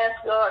we can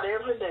ask God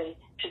every day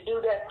to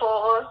do that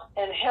for us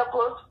and help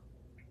us,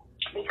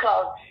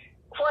 because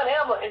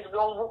whatever is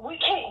going, we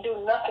can't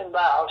do nothing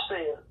by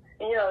ourselves.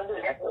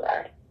 That's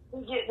right.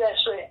 We get that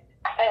straight.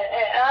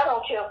 And I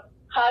don't care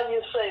how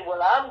you say,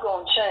 well, I'm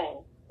going to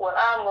change. What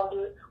I'm going to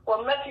do,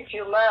 well, make up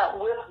your mind.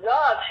 With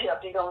God's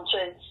help, you're going to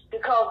change.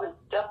 Because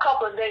a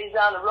couple of days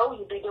down the road,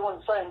 you'll be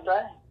doing the same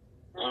thing.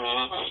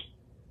 Mm-hmm.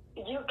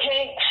 You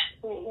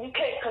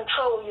can't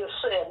control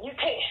yourself. You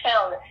can't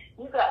handle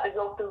it. You got to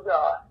go through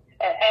God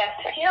and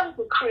ask him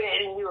to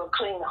create in you a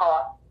clean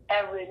heart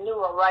and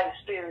renew a right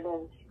spirit in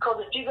you. Because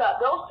if you got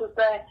those two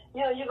things,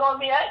 you're going to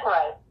be act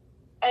right.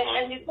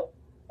 And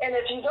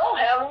if you don't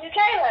have them, you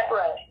can't act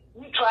right.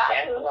 You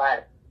try to.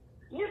 Right.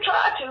 You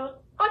try to,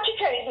 but you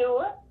can't do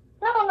it.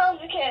 No,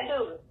 you can't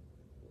do it.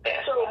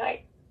 That's so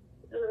right.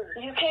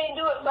 You can't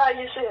do it by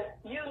yourself.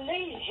 You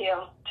need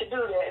him to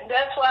do that. And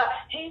that's why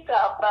he's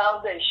our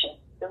foundation.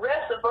 The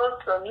rest of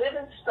us are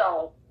living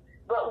stones.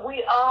 But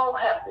we all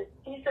have to,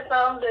 he's the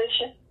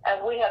foundation,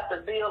 and we have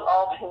to build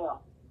off him.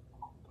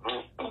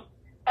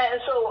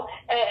 And so,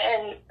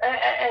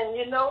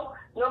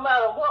 no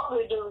matter what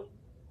we do,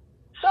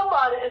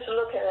 somebody is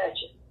looking at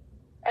you.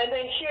 And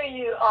they hear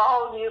you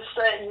all, you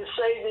say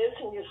this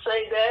and you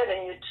say that,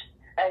 and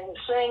you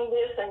sing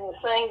this and you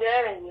sing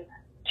that, and you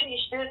teach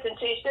this and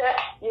teach that,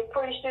 you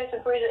preach this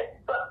and preach that,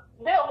 but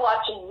they're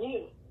watching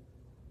you.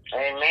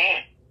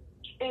 Amen.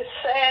 It's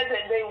sad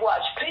that they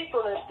watch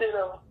people instead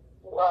of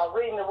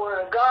reading the Word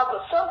of God,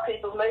 but some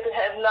people maybe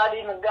have not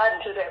even gotten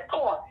to that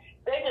point.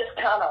 They just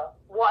kind of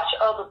watch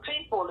other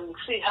people and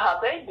see how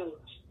they do,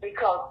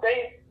 because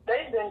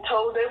they've been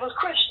told they was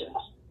Christians.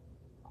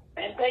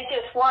 And they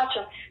just watch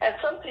them. And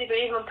some people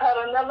even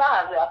pattern their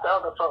lives after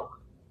other folks.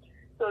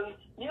 So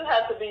you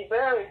have to be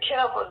very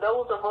careful.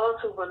 Those of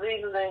us who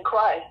believe in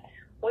Christ,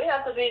 we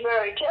have to be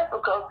very careful,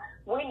 because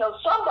we know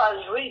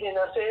somebody's reading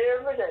us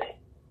every day.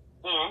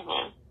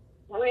 Mm-hmm.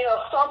 We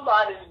are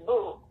somebody's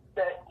book,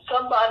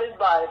 somebody's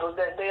Bible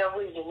that they are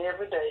reading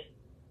every day.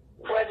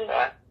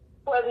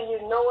 Whether you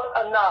know it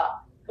or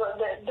not, but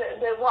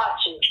they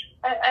watch you.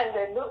 And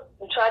they look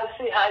and try to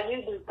see how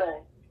you do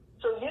things.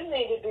 So you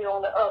need to be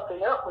on the up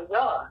and up with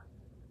God.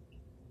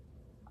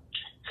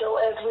 So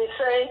as we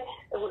say,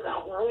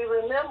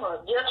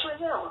 just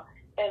remember,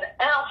 an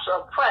ounce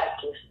of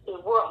practice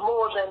is worth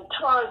more than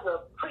tons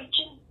of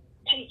preaching,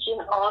 teaching,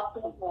 or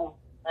teaching.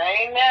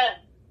 Amen.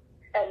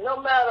 And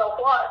no matter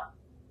what,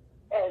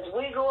 as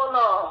we go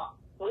along,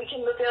 we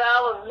can look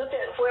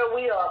at where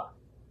we are,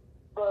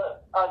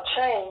 but a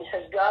change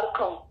has got to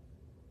come.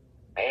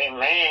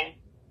 Amen.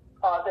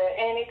 Are there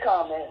any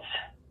comments?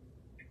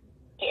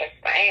 Yes,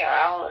 ma'am.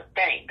 I want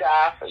to thank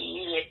God for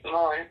you this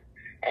morning,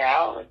 and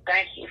I want to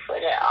thank you for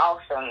that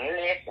awesome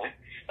lesson.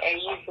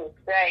 And you can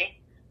say,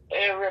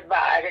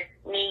 everybody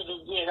need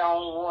to get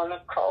on one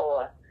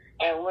accord.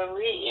 And when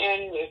we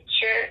in the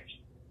church,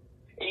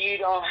 you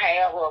don't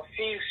have a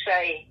few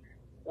say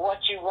what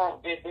you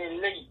want to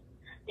believe.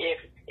 If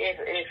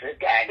it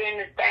got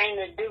anything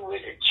to do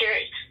with the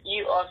church,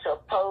 you are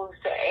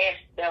supposed to ask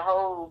the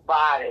whole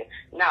body,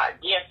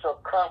 not just a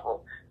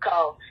couple.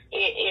 Cause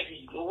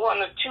if one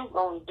or two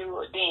gonna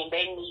do it, then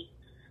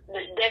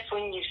that's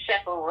when you're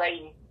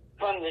separating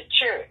from the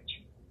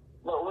church.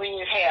 But when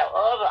you have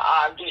other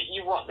arguments,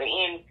 you want to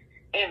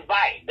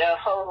invite the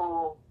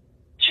whole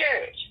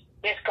church.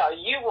 That's because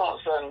you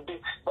want something to do.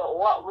 But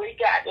what we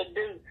got to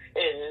do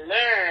is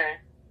learn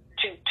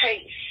to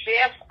take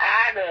self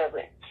out of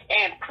it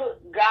and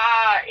put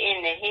God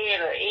in the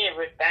head of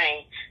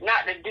everything.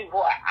 Not to do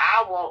what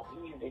I want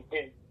you to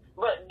do,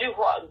 but do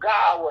what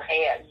God will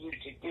have you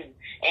to do.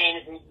 And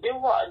if you do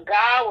what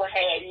God will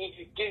have you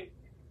to do,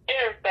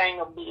 everything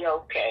will be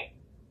okay.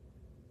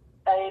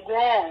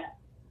 Amen.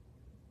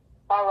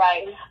 All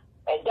right.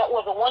 That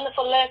was a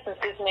wonderful lesson,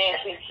 Sis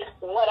Nancy.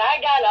 What I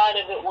got out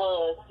of it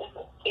was,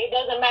 it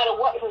doesn't matter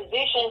what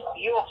position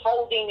you're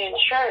holding in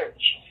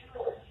church.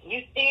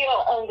 You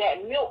still on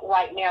that milk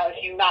right now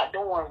if you're not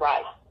doing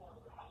right.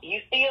 You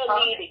still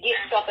need to get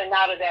something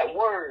out of that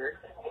word.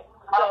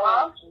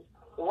 So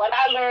what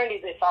I learned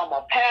is if I'm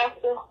a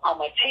pastor,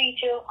 I'm a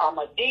teacher, I'm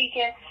a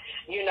deacon,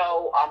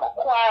 I'm a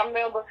choir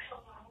member,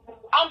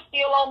 I'm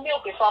still on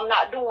milk if I'm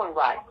not doing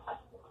right.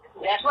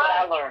 That's what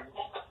I learned.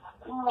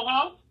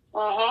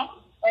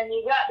 And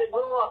you got to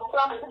grow up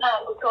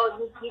sometime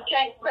because you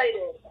can't say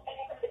that.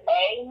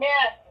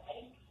 Amen.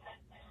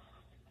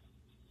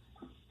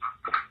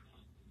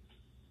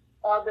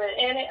 Are there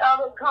any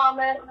other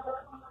comments?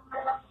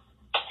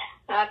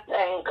 I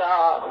thank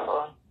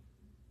God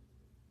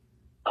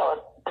for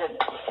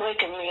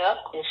waking me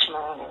up this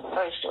morning,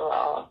 first of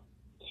all.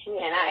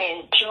 And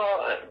I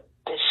enjoyed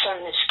the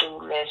Sunday school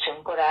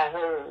lesson, what I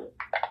heard.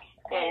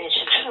 And it's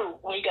true,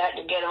 we got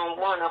to get on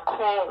one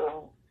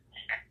accord,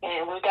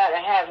 and we got to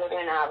have it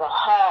in our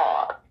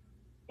heart.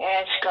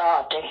 Ask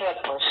God to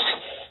help us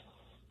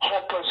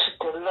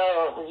to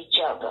love each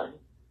other.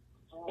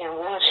 And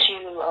once you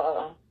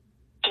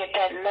get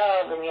that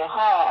love in your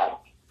heart,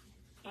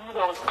 you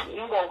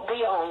gonna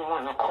be on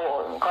one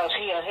accord, because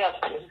He'll help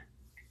you.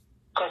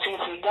 Because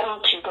if you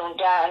don't, you're gonna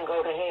die and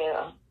go to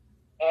hell.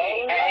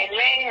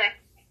 Amen.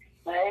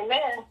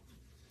 Amen.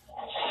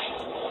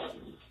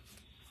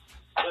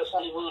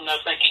 Trustee Wooten, I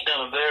think you've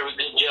done a very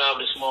good job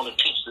this morning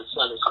teaching the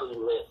Sunday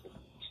school lesson.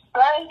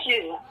 Thank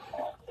you.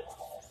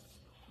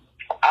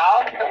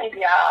 Awesome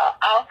job.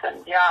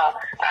 Awesome job.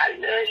 I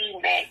love you,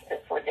 Master,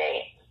 for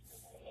that.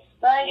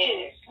 Thank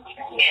you.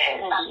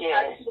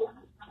 Yes.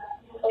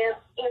 If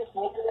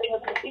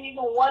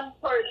even one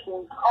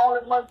person,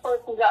 only one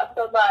person got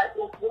somebody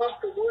that's worth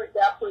the work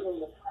that I put in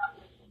there.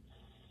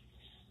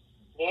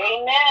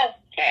 Amen.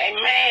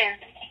 Amen.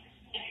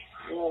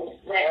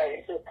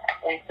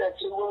 And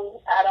such a way,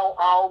 I don't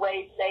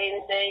always say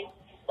anything,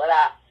 but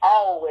I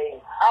always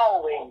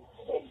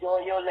enjoy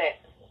your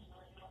lesson.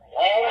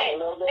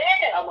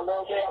 I'm a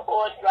little bit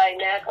hoarse right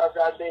now because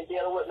I've been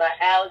dealing with my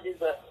allergies,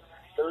 but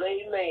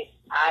believe me,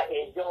 I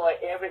enjoy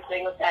every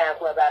single time,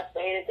 whether I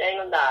say anything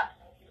or not.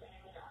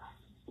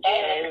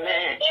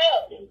 Amen.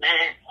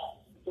 Amen.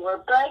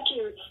 Well, thank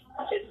you.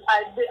 This is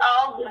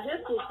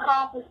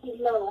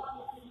complicated.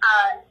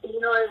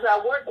 As I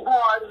work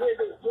hard with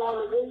it during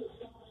the week,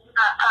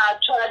 I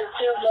try to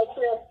tell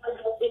myself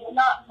it's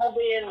not going to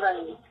be in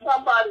vain.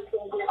 Somebody's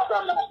going to get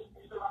something.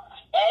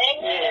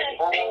 Amen.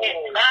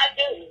 Amen. I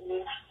do.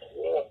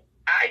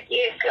 I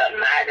get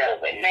something out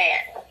of it now.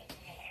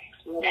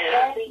 And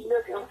I'll be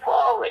looking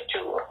forward to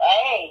it.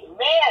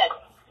 Amen.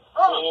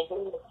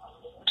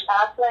 I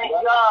thank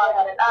God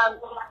that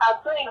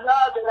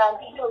I'm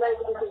still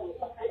able to do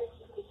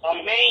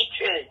it. Me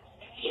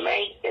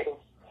too.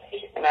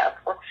 And I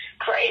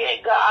pray that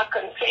God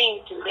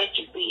continue to let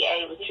you be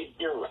able to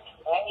do it.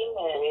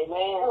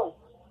 Amen.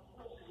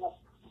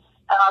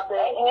 Are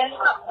there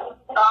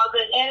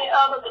any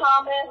other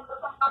comments?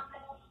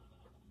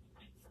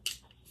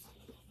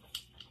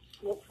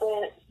 If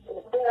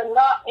there are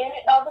not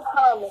any other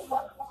comments,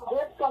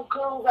 this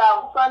concludes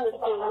our Sunday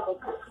school.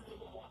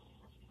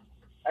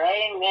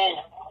 Amen.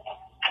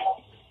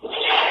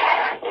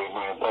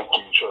 Amen. Thank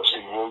you,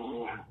 Trustee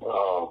Wooten.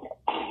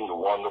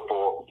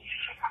 Wonderful.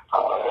 As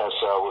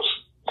I was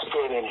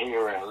sitting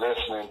here and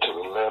listening to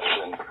the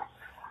lesson,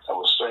 I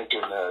was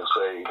thinking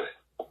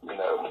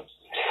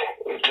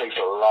it takes a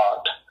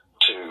lot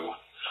to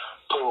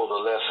pull the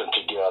lesson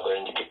together,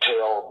 and you could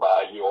tell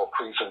by your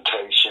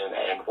presentation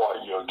and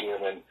what you're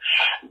giving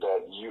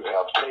that you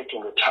have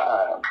taken the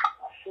time.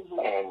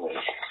 And,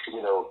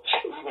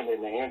 even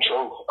in the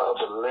intro of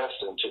the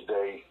lesson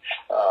today,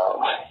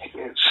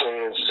 it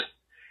says,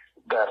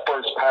 that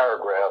first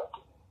paragraph,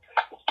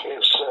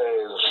 it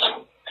says,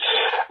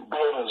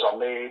 buildings are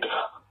made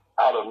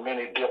out of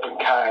many different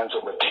kinds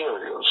of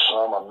materials.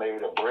 Some are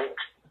made of brick,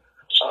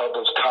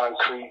 others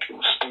concrete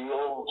and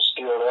steel,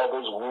 still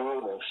others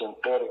wood and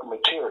synthetic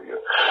material.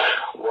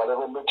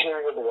 Whatever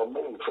material they are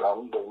made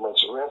from, they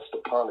must rest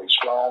upon a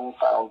strong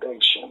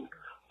foundation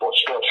for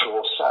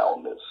structural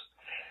soundness.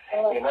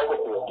 In other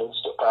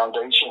buildings, the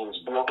foundation is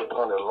built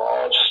upon a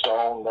large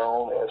stone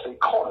known as a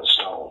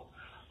cornerstone.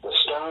 The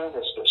stone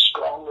is the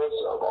strongest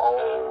of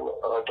all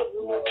other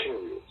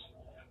materials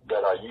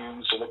that are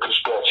used in the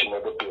construction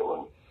of the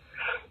building,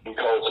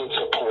 because it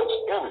supports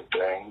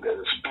everything that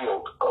is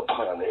built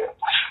upon it.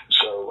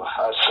 So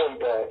I say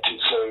that to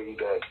say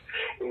that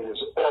it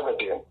is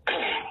evident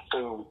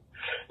through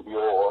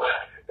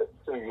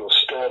your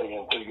study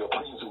and through your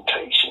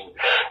presentation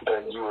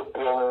that you are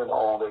building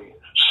on a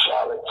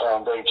solid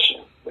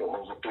foundation. And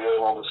when you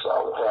build on the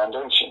solid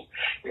foundation,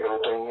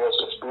 everything else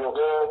that's built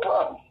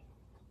thereupon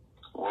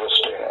will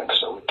stand.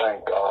 So we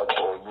thank God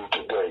for you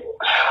today.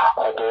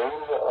 Are there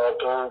any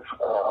other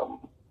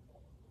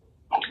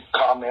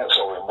comments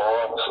or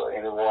remarks, or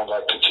anyone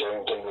like to share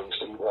anything they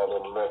received out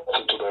of the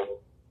lesson today?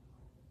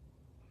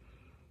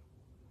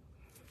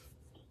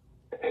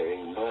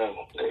 Amen.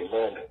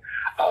 Amen.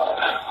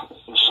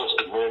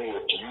 Sister Minnie,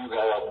 if you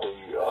have the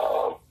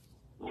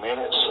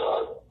minutes,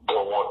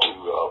 don't want to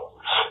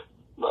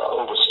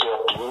overstep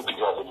you. If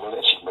you have the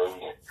minutes, you may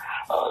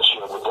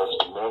share with us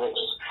the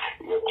minutes.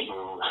 If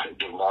you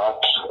do not,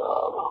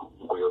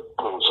 we'll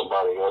put with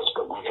somebody else.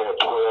 But we had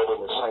 12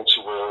 in the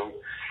sanctuary,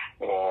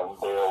 and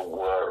there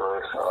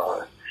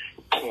were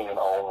 10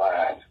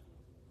 online.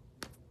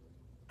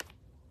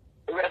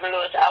 Reverend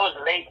Lewis, I was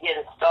late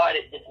getting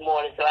started this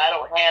morning, so I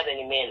don't have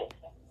any minutes.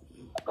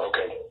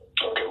 Okay,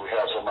 we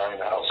have somebody in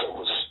the house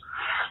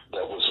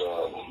that was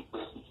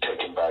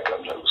taking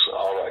backup notes.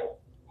 All right.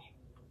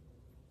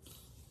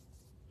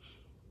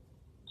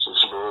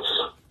 Sister Lewis.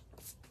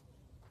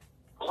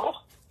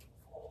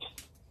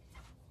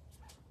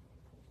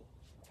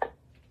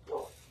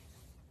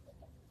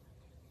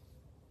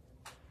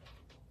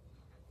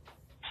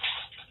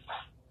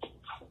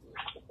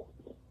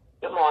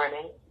 Good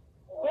morning.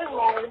 Good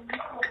morning.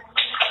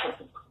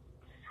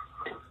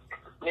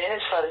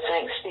 Minutes for the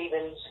St.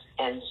 Stephen's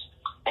and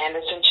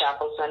Anderson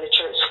Chapel Sunday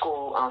Church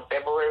School on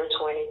February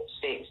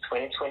 26,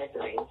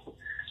 2023.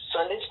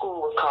 Sunday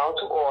school was called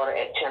to order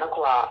at 10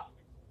 o'clock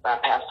by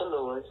Pastor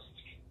Lewis.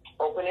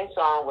 Opening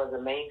song was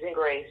Amazing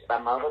Grace by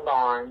Mother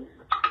Barnes.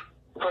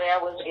 Prayer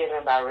was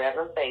given by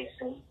Reverend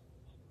Faison.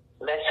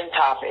 Lesson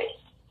topic,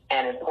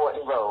 an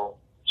important role.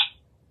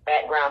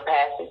 Background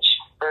passage,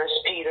 1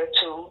 Peter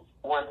 2,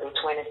 1 through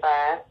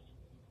 25.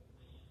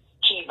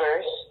 Key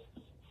verse,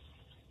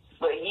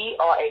 but ye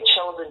are a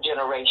chosen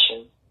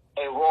generation,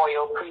 a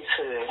royal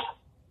priesthood,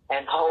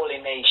 and holy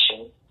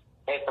nation,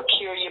 a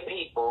peculiar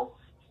people,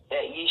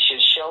 that ye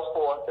should show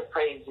forth the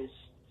praises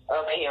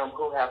of him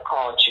who have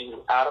called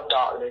you out of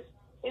darkness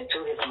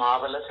into his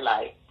marvelous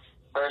light.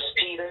 1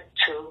 Peter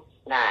 2,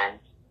 9.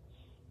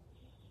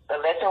 The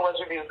lesson was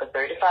reviewed for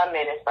 35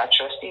 minutes by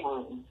Trustee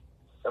Wooten.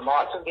 The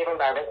marks were given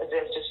by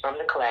representatives from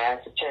the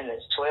class,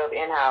 attendance 12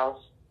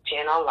 in-house,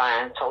 10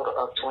 online, total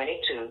of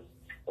 22.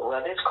 The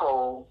weather is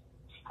cold.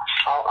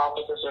 All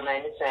officers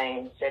remain the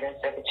same. Sitting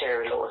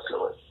Secretary Lois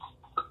Lewis.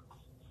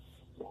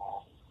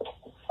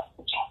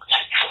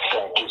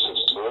 Thank you,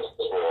 Sister Lewis,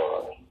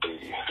 for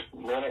the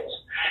minutes.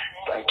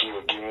 Thank you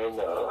again,